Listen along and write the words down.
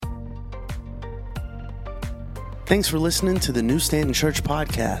Thanks for listening to the New Stanton Church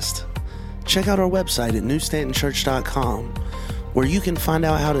podcast. Check out our website at newstantonchurch.com, where you can find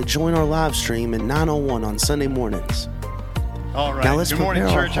out how to join our live stream at 9:01 on Sunday mornings. All right. Now let's Good morning,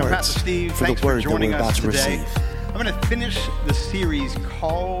 prepare our church. I'm hearts Pastor Steve. for Thanks the for word that joining we're about us to today. receive. I'm going to finish the series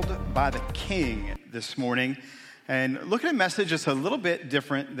called By the King this morning and look at a message that's a little bit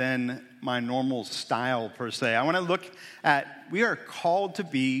different than my normal style per se. I want to look at, we are called to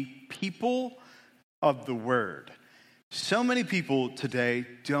be people of the Word. So many people today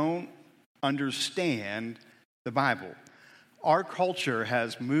don't understand the Bible. Our culture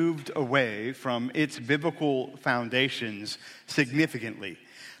has moved away from its biblical foundations significantly.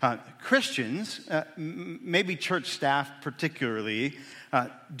 Christians, maybe church staff particularly,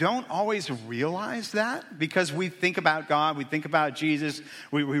 don't always realize that because we think about God, we think about Jesus,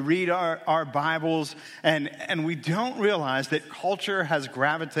 we read our Bibles, and we don't realize that culture has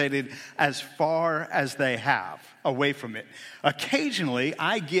gravitated as far as they have away from it. Occasionally,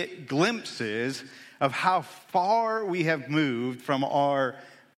 I get glimpses of how far we have moved from our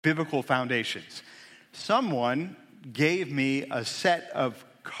biblical foundations. Someone gave me a set of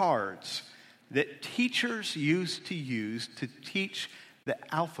cards that teachers used to use to teach the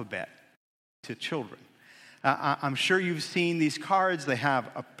alphabet to children. I'm sure you've seen these cards. They have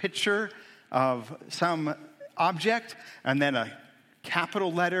a picture of some object and then a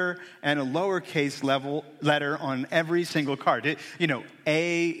capital letter and a lowercase letter on every single card.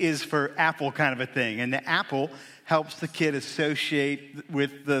 A is for apple kind of a thing, and the apple helps the kid associate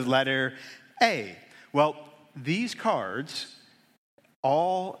with the letter A. Well, these cards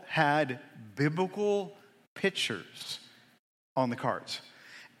all had biblical pictures on the cards.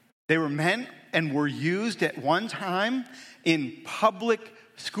 They were meant and were used at one time in public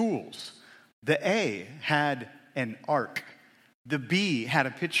schools. The A had an ark. The B had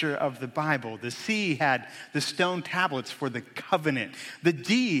a picture of the Bible. The C had the stone tablets for the covenant. The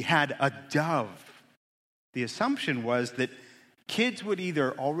D had a dove. The assumption was that kids would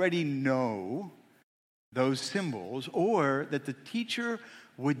either already know those symbols or that the teacher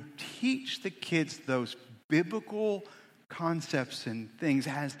would teach the kids those biblical concepts and things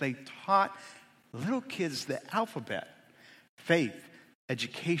as they taught little kids the alphabet, faith,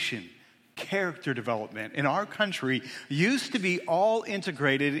 education, character development in our country used to be all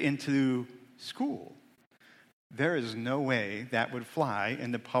integrated into school. There is no way that would fly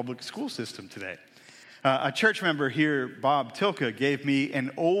in the public school system today. A church member here, Bob Tilka, gave me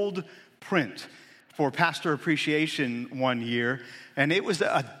an old print for Pastor Appreciation one year, and it was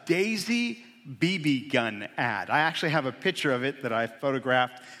a Daisy BB gun ad. I actually have a picture of it that I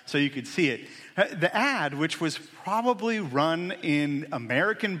photographed so you could see it. The ad, which was probably run in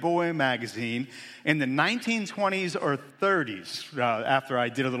American Boy magazine in the 1920s or 30s, after I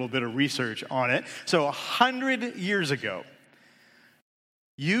did a little bit of research on it, so 100 years ago,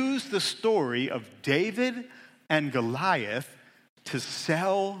 used the story of David and Goliath to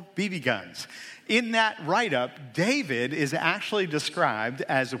sell BB guns. In that write-up, David is actually described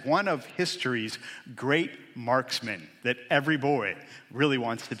as one of history's great marksmen that every boy really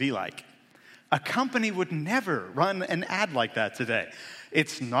wants to be like. A company would never run an ad like that today.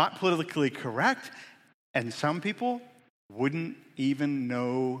 It's not politically correct, and some people wouldn't even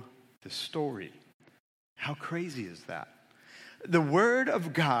know the story. How crazy is that? The Word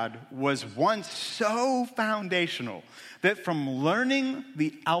of God was once so foundational that from learning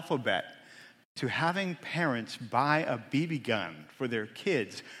the alphabet to having parents buy a BB gun for their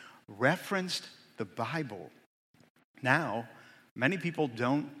kids referenced the Bible. Now, many people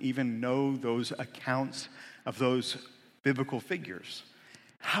don't even know those accounts of those biblical figures.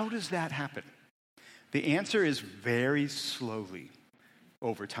 How does that happen? The answer is very slowly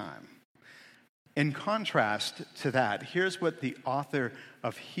over time. In contrast to that, here's what the author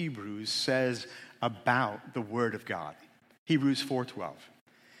of Hebrews says about the Word of God. Hebrews 4:12.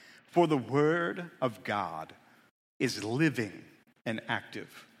 For the Word of God is living and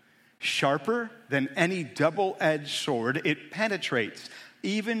active, sharper than any double-edged sword. It penetrates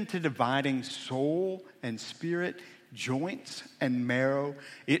even to dividing soul and spirit, joints and marrow.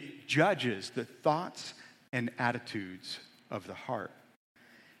 It judges the thoughts and attitudes of the heart.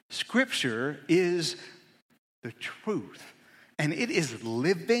 Scripture is the truth, and it is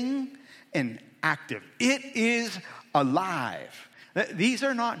living and active. It is alive. These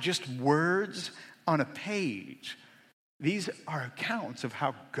are not just words on a page. These are accounts of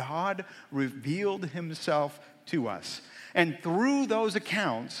how God revealed himself to us. And through those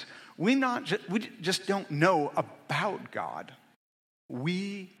accounts, we just don't know about God.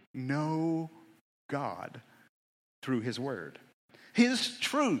 We know God through his word. His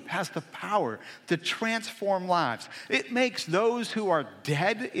truth has the power to transform lives. It makes those who are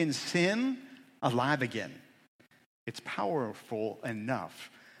dead in sin alive again. It's powerful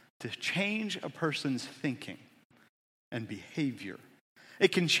enough to change a person's thinking and behavior.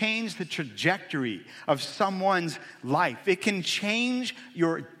 It can change the trajectory of someone's life. It can change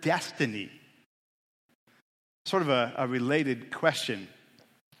your destiny. Sort of a related question.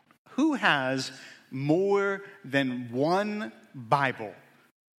 Who has more than one Bible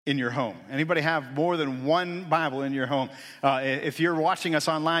in your home? Anybody have more than one Bible in your home? If you're watching us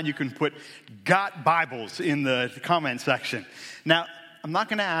online, you can put "got Bibles" in the comment section. Now, I'm not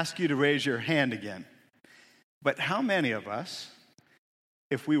going to ask you to raise your hand again, but how many of us,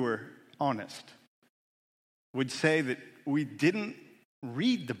 if we were honest, would say that we didn't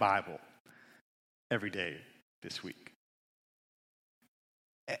read the Bible every day this week?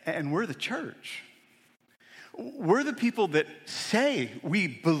 And we're the church. We're the people that say we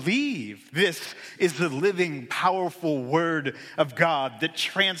believe this is the living, powerful Word of God that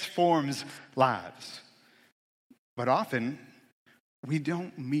transforms lives. But often, we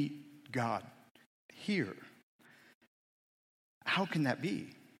don't meet God here. How can that be?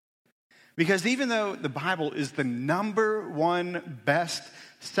 Because even though the Bible is the number one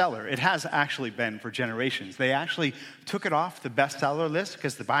bestseller, it has actually been for generations. They actually took it off the bestseller list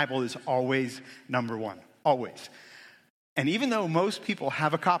because the Bible is always number one. Always. And even though most people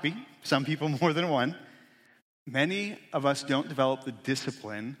have a copy, some people more than one, many of us don't develop the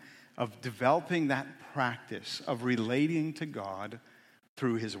discipline of developing that practice of relating to God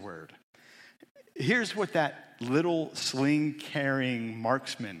through His Word. Here's what that little sling-carrying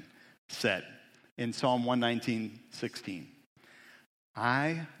marksman said in Psalm 119:16.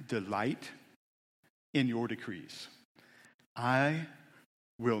 I delight in your decrees. I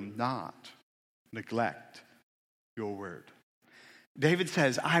will not neglect your word. David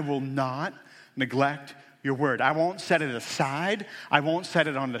says, I will not neglect your word. I won't set it aside. I won't set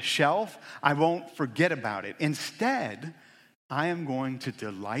it on the shelf. I won't forget about it. Instead, I am going to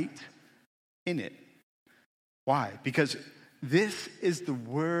delight in it. Why? Because this is the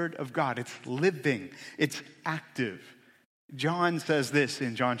word of God. It's living. It's active. John says this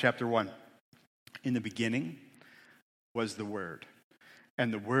in John chapter 1. In the beginning was the Word,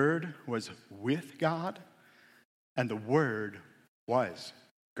 and the Word was with God, and the Word was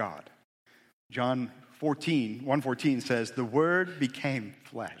God. John 1:14 says, the Word became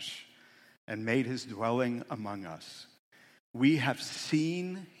flesh and made His dwelling among us. We have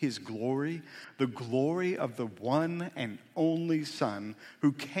seen His glory, the glory of the one and only Son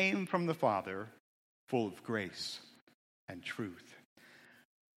who came from the Father, full of grace and truth.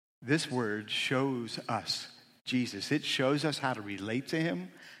 This word shows us Jesus. It shows us how to relate to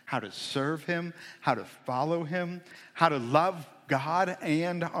Him, how to serve Him, how to follow Him, how to love God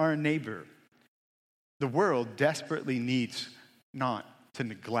and our neighbor. The world desperately needs not to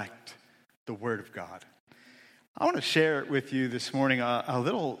neglect the Word of God. I want to share with you this morning a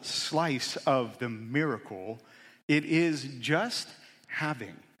little slice of the miracle it is just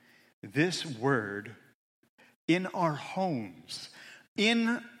having this Word in our homes,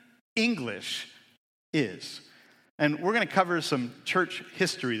 in English is. And we're going to cover some church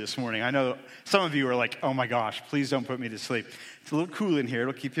history this morning. I know some of you are like, oh my gosh, please don't put me to sleep. It's a little cool in here.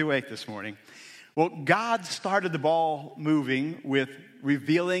 It'll keep you awake this morning. Well, God started the ball moving with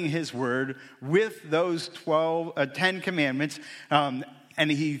revealing His word with those 10 commandments, and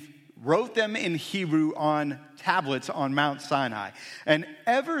He wrote them in Hebrew on tablets on Mount Sinai. And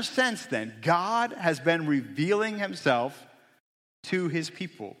ever since then, God has been revealing Himself to His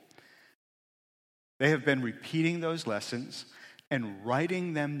people. They have been repeating those lessons and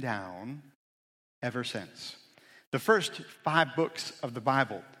writing them down ever since. The first 5 books of the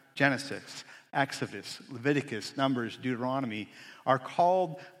Bible, Genesis, Exodus, Leviticus, Numbers, Deuteronomy, are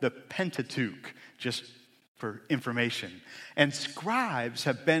called the Pentateuch, just for information. And scribes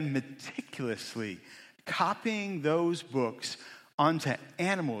have been meticulously copying those books onto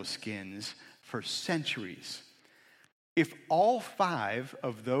animal skins for centuries. If all 5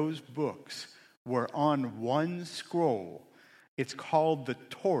 of those books were on one scroll, it's called the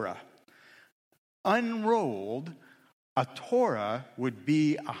Torah. Unrolled, a Torah would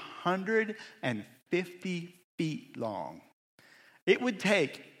be 150 feet long. It would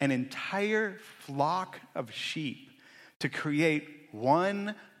take an entire flock of sheep to create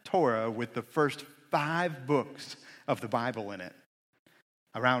one Torah with the first 5 books of the Bible in it.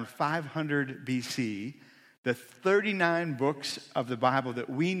 Around 500 BC, the 39 books of the Bible that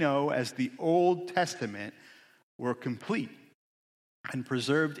we know as the Old Testament were complete and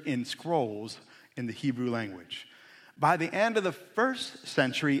preserved in scrolls in the Hebrew language. By the end of the 1st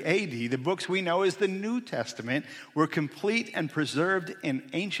century AD, the books we know as the New Testament were complete and preserved in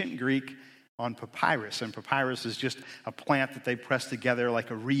ancient Greek on papyrus. And papyrus is just a plant that they pressed together like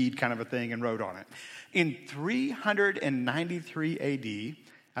a reed kind of a thing and wrote on it. In 393 AD,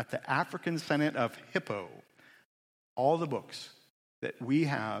 at the African Senate of Hippo, all the books that we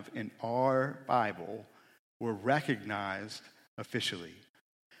have in our Bible were recognized officially.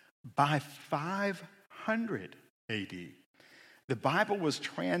 By 500 AD, the Bible was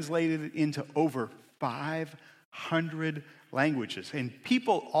translated into over 500 languages, and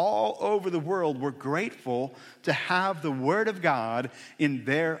people all over the world were grateful to have the Word of God in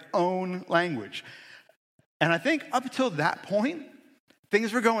their own language. And I think up until that point,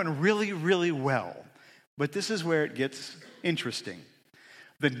 things were going really, really well. But this is where it gets interesting.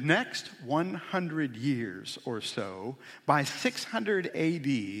 The next 100 years or so, by 600 AD,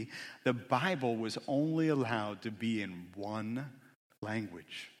 the Bible was only allowed to be in one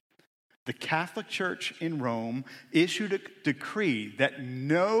language. The Catholic Church in Rome issued a decree that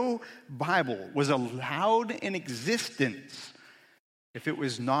no Bible was allowed in existence if it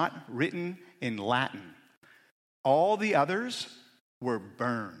was not written in Latin. All the others were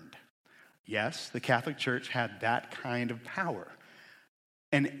burned. Yes, the Catholic Church had that kind of power.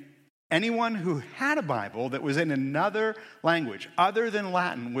 And anyone who had a Bible that was in another language other than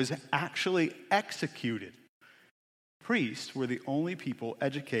Latin was actually executed. Priests were the only people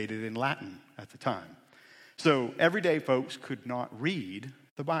educated in Latin at the time. So everyday folks could not read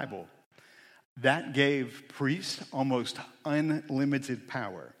the Bible. That gave priests almost unlimited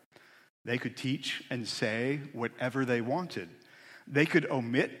power. They could teach and say whatever they wanted. They could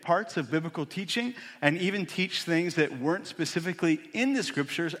omit parts of biblical teaching and even teach things that weren't specifically in the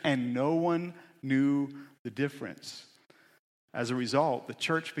scriptures, and no one knew the difference. As a result, the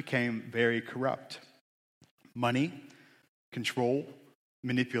church became very corrupt. Money, control,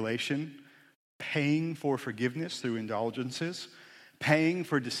 manipulation, paying for forgiveness through indulgences, paying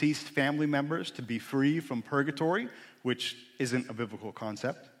for deceased family members to be free from purgatory, which isn't a biblical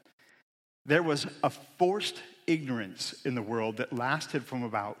concept. There was a forced ignorance in the world that lasted from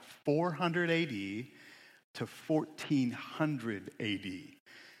about 400 AD to 1400 AD.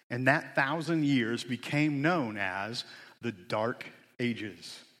 And that 1,000 years became known as the Dark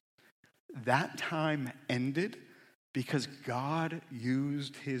Ages. That time ended because God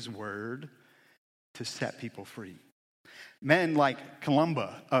used his word to set people free. Men like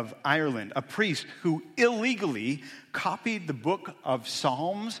Columba of Ireland, a priest who illegally copied the book of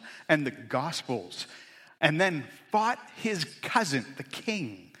Psalms and the Gospels, and then fought his cousin, the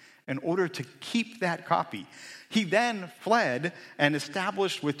king, in order to keep that copy. He then fled and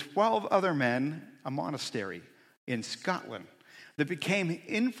established with 12 other men a monastery in Scotland that became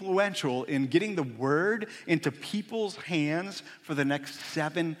influential in getting the word into people's hands for the next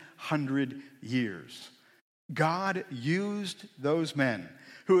 700 years. God used those men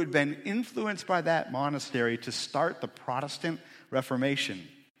who had been influenced by that monastery to start the Protestant Reformation.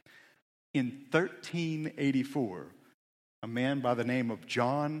 In 1384, a man by the name of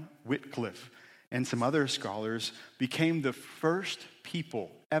John Wycliffe and some other scholars became the first people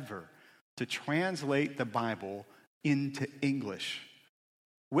ever to translate the Bible into English.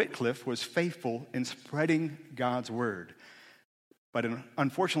 Wycliffe was faithful in spreading God's word, but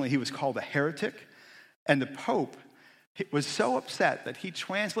unfortunately he was called a heretic. And the Pope was so upset that he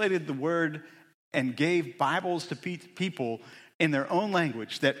translated the word and gave Bibles to people in their own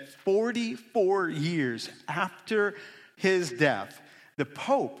language that 44 years after his death, the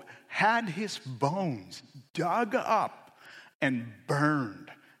Pope had his bones dug up and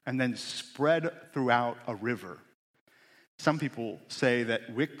burned and then spread throughout a river. Some people say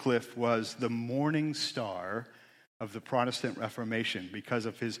that Wycliffe was the morning star of the Protestant Reformation because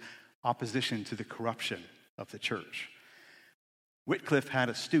of his opposition to the corruption of the church. Wycliffe had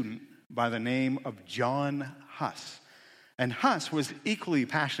a student by the name of John Huss. And Huss was equally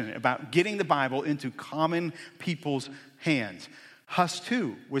passionate about getting the Bible into common people's hands. Huss,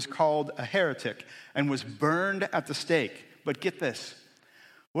 too, was called a heretic and was burned at the stake. But get this.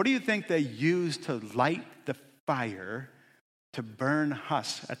 What do you think they used to light the fire to burn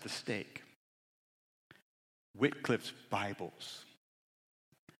Huss at the stake? Wycliffe's Bibles.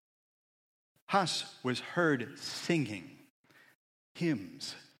 Huss was heard singing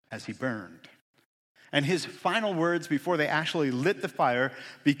hymns as he burned. And his final words before they actually lit the fire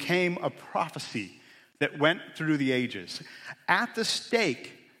became a prophecy that went through the ages. At the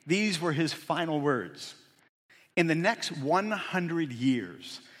stake, these were his final words. In the next 100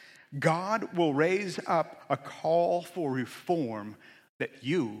 years, God will raise up a call for reform that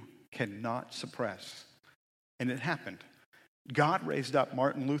you cannot suppress. And it happened. God raised up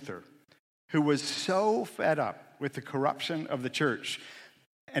Martin Luther, who was so fed up with the corruption of the church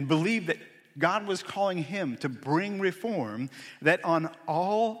and believed that God was calling him to bring reform, that on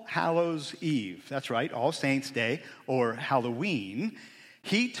All Hallows Eve, that's right, All Saints Day or Halloween,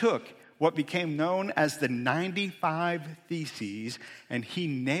 he took what became known as the 95 Theses and he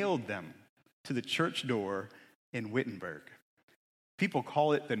nailed them to the church door in Wittenberg. People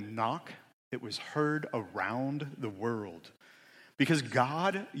call it the knock that was heard around the world because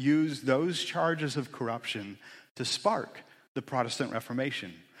God used those charges of corruption to spark the Protestant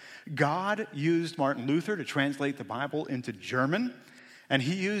Reformation. God used Martin Luther to translate the Bible into German, and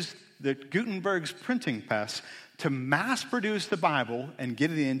he used the Gutenberg's printing press to mass produce the Bible and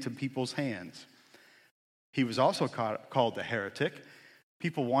get it into people's hands. He was also called a heretic.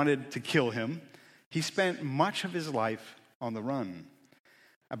 People wanted to kill him. He spent much of his life on the run.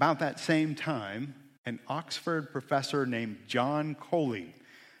 About that same time, an Oxford professor named John Coley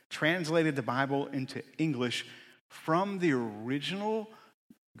translated the Bible into English from the original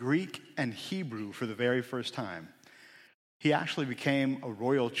Greek and Hebrew for the very first time. He actually became a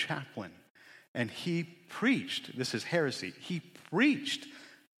royal chaplain, and he preached, this is heresy, he preached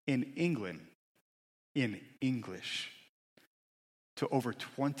in England in English to over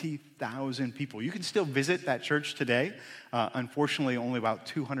 20,000 people. You can still visit that church today. Unfortunately, only about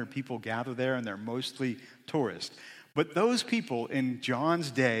 200 people gather there, and they're mostly tourists. But those people in John's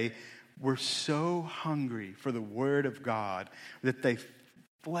day were so hungry for the Word of God that they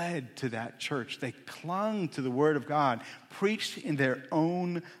fled to that church. They clung to the Word of God, preached in their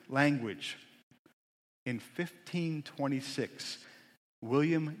own language. In 1526,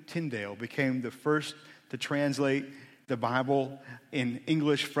 William Tyndale became the first to translate the Bible in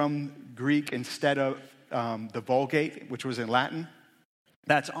English from Greek instead of the Vulgate, which was in Latin.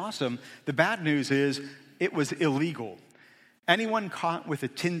 That's awesome. The bad news is it was illegal. Anyone caught with a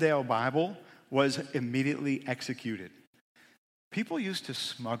Tyndale Bible was immediately executed. People used to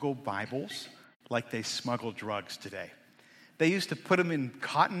smuggle Bibles like they smuggle drugs today. They used to put them in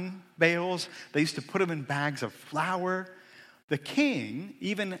cotton bales. They used to put them in bags of flour. The king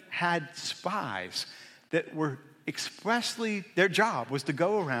even had spies that were expressly, their job was to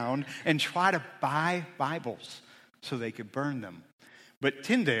go around and try to buy Bibles so they could burn them. But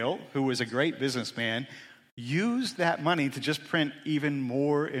Tyndale, who was a great businessman, used that money to just print even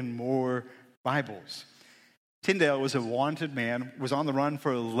more and more Bibles. Tyndale was a wanted man, was on the run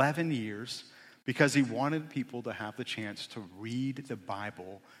for 11 years because he wanted people to have the chance to read the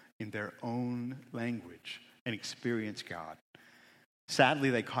Bible in their own language and experience God.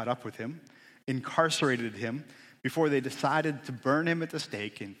 Sadly, they caught up with him, incarcerated him, before they decided to burn him at the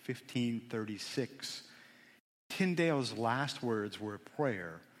stake in 1536. Tyndale's last words were a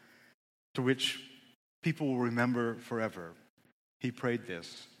prayer to which people will remember forever. He prayed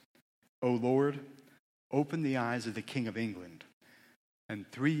this: "O Lord, open the eyes of the King of England." And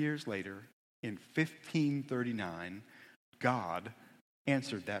 3 years later, in 1539, God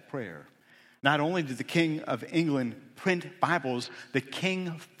answered that prayer. Not only did the King of England print Bibles, the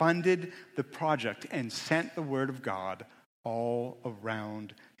king funded the project and sent the Word of God all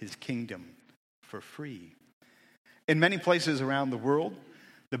around his kingdom for free. In many places around the world,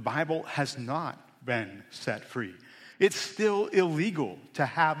 the Bible has not been set free. It's still illegal to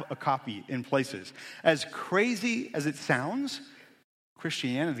have a copy in places. As crazy as it sounds,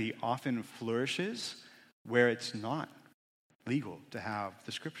 Christianity often flourishes where it's not legal to have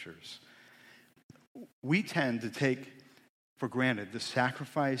the scriptures. We tend to take for granted the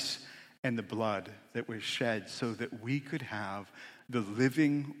sacrifice and the blood that was shed so that we could have the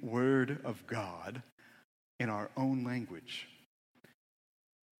living Word of God in our own language.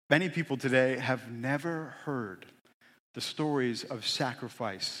 Many people today have never heard the stories of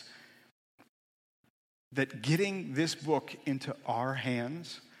sacrifice that getting this book into our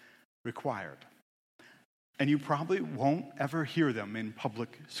hands required. And you probably won't ever hear them in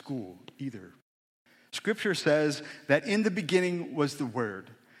public school either. Scripture says that in the beginning was the Word,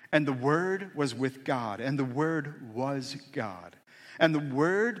 and the Word was with God, and the Word was God. And the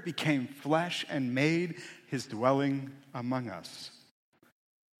Word became flesh and made his dwelling among us.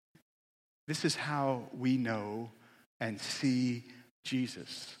 This is how we know and see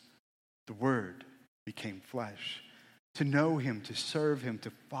Jesus. The Word became flesh. To know him, to serve him,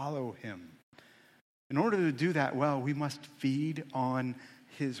 to follow him. In order to do that well, we must feed on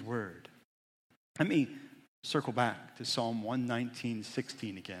his Word. Let me circle back to Psalm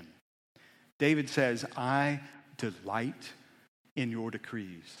 119:16 again. David says, "I delight in your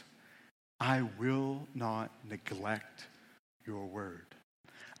decrees. I will not neglect your word.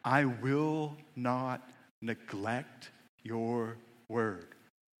 I will not neglect your word.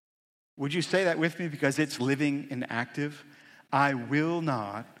 Would you say that with me? Because it's living and active. I will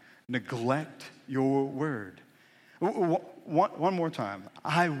not neglect your word. One more time.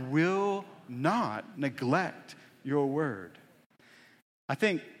 I will not neglect your word. I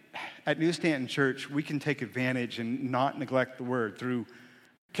think at New Stanton Church, we can take advantage and not neglect the word through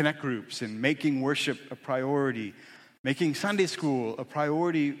connect groups and making worship a priority, making Sunday school a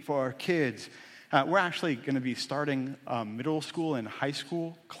priority for our kids. We're actually going to be starting middle school and high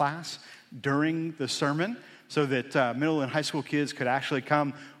school class during the sermon so that middle and high school kids could actually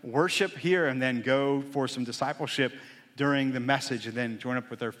come worship here and then go for some discipleship during the message and then join up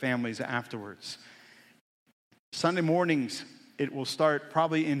with their families afterwards. Sunday mornings, it will start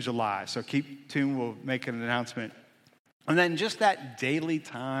probably in July, so keep tuned. We'll make an announcement. And then just that daily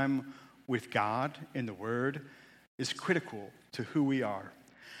time with God in the Word is critical to who we are.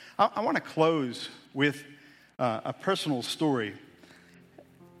 I want to close with a personal story.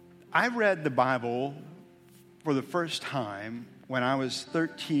 I read the Bible for the first time when I was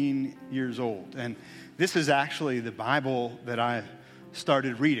 13 years old. And this is actually the Bible that I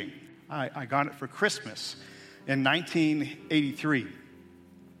started reading. I got it for Christmas in 1983.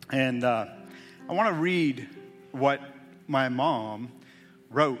 And I want to read what my mom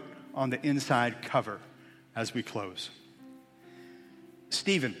wrote on the inside cover as we close.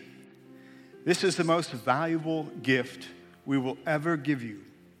 Stephen, this is the most valuable gift we will ever give you.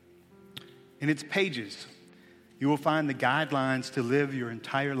 In its pages, you will find the guidelines to live your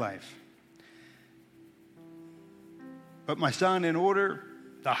entire life. But my son, in order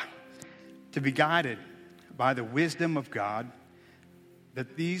to be guided by the wisdom of God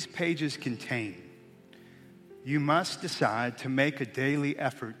that these pages contain, you must decide to make a daily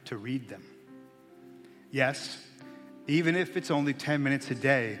effort to read them. Yes, even if it's only 10 minutes a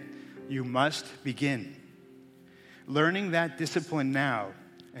day, you must begin. Learning that discipline now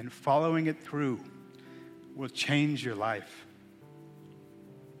and following it through will change your life.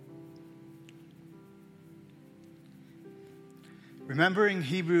 Remembering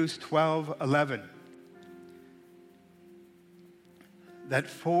Hebrews 12:11, that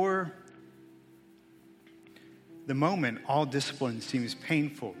for the moment, all discipline seems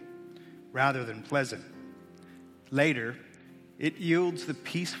painful rather than pleasant. Later, it yields the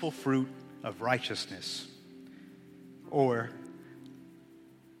peaceful fruit of righteousness or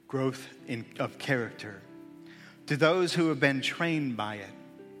growth of character. To those who have been trained by it,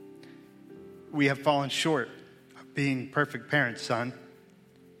 we have fallen short of being perfect parents, son.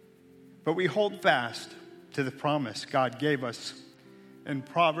 But we hold fast to the promise God gave us in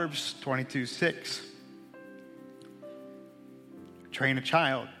Proverbs 22:6. Train a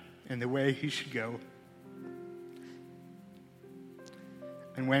child in the way he should go.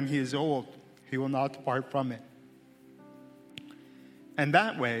 And when he is old, he will not depart from it. And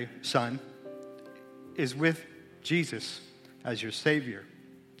that way, son, is with Jesus as your Savior,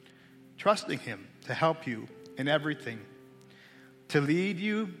 trusting him to help you in everything, to lead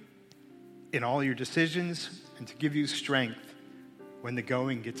you in all your decisions, and to give you strength when the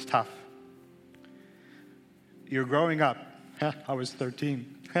going gets tough. You're growing up. I was 13.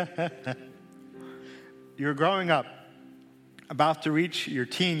 You're growing up, about to reach your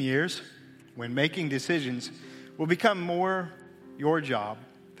teen years, when making decisions will become more your job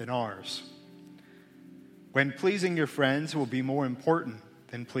than ours. When pleasing your friends will be more important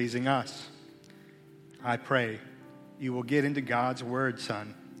than pleasing us. I pray you will get into God's word,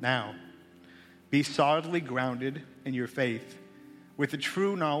 son, now. Be solidly grounded in your faith with the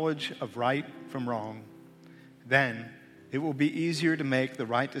true knowledge of right from wrong. Then it will be easier to make the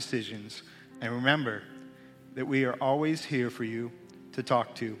right decisions. And remember that we are always here for you to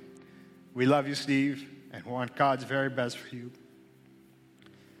talk to. We love you, Steve, and want God's very best for you.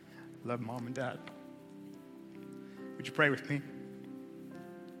 Love Mom and Dad. Would you pray with me?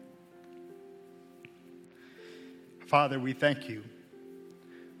 Father, we thank you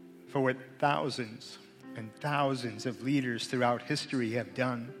for what thousands and thousands of leaders throughout history have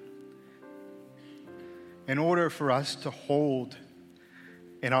done in order for us to hold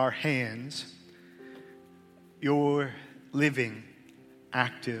in our hands your living,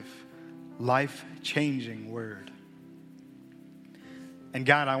 active, life-changing word. And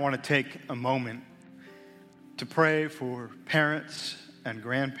God, I want to take a moment to pray for parents and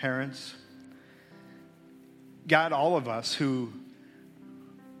grandparents. God, all of us who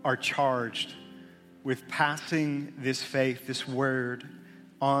are charged with passing this faith, this word,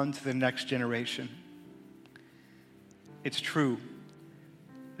 on to the next generation. It's true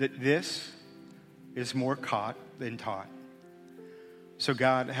that this is more caught than taught. So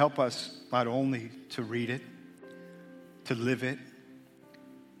God, help us not only to read it, to live it,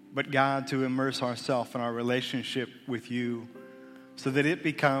 but God, to immerse ourselves in our relationship with you so that it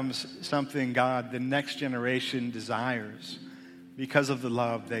becomes something, God, the next generation desires because of the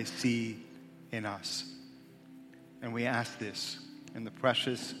love they see in us. And we ask this in the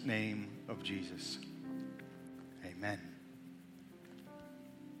precious name of Jesus. Amen.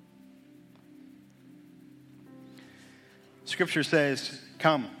 Scripture says,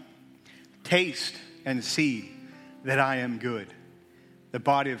 "Come, taste and see that I am good. The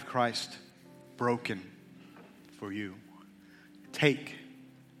body of Christ broken for you. Take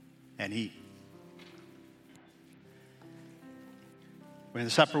and eat." When the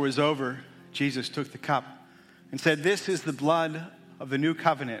supper was over, Jesus took the cup and said, "This is the blood of the new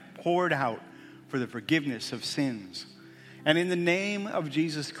covenant poured out for the forgiveness of sins. And in the name of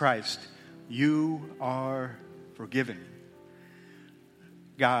Jesus Christ, you are forgiven."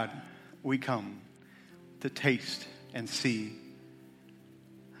 God, we come to taste and see.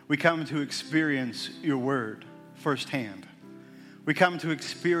 We come to experience your word firsthand. We come to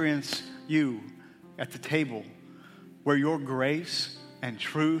experience you at the table where your grace and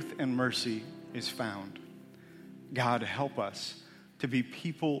truth and mercy is found. God, help us to be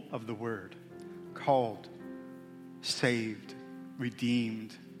people of the word, called, saved,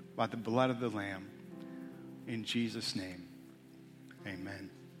 redeemed by the blood of the Lamb. In Jesus' name, amen.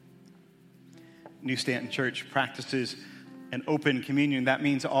 New Stanton Church practices an open communion. That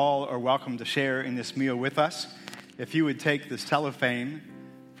means all are welcome to share in this meal with us. If you would take the cellophane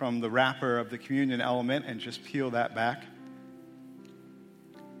from the wrapper of the communion element and just peel that back.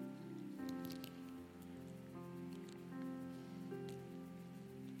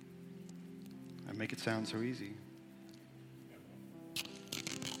 I make it sound so easy.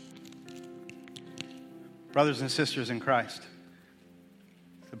 Brothers and sisters in Christ,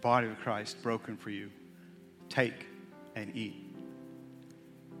 the body of Christ broken for you. Take and eat.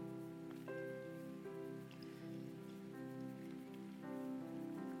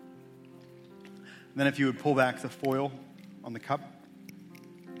 Then if you would pull back the foil on the cup.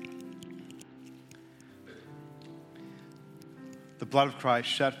 The blood of Christ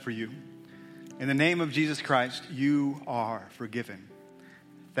shed for you. In the name of Jesus Christ, you are forgiven.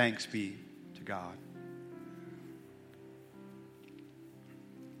 Thanks be to God.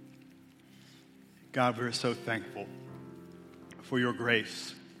 God, we're so thankful for your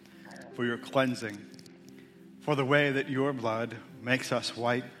grace, for your cleansing, for the way that your blood makes us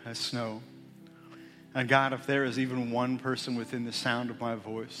white as snow. And God, if there is even one person within the sound of my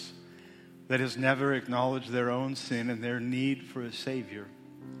voice that has never acknowledged their own sin and their need for a Savior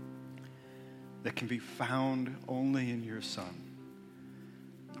that can be found only in your Son,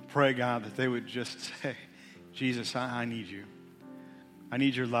 I pray, God, that they would just say, Jesus, I need you. I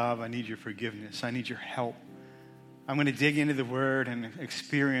need your love. I need your forgiveness. I need your help. I'm going to dig into the Word and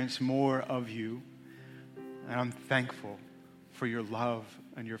experience more of you. And I'm thankful for your love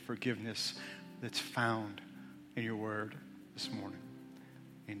and your forgiveness that's found in your Word this morning.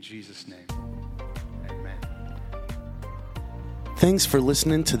 In Jesus' name, amen. Thanks for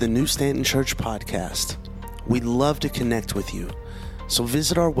listening to the New Stanton Church podcast. We'd love to connect with you. So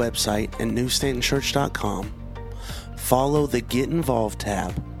visit our website at newstantonchurch.com. Follow the Get Involved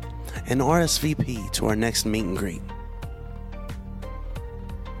tab and RSVP to our next meet and greet.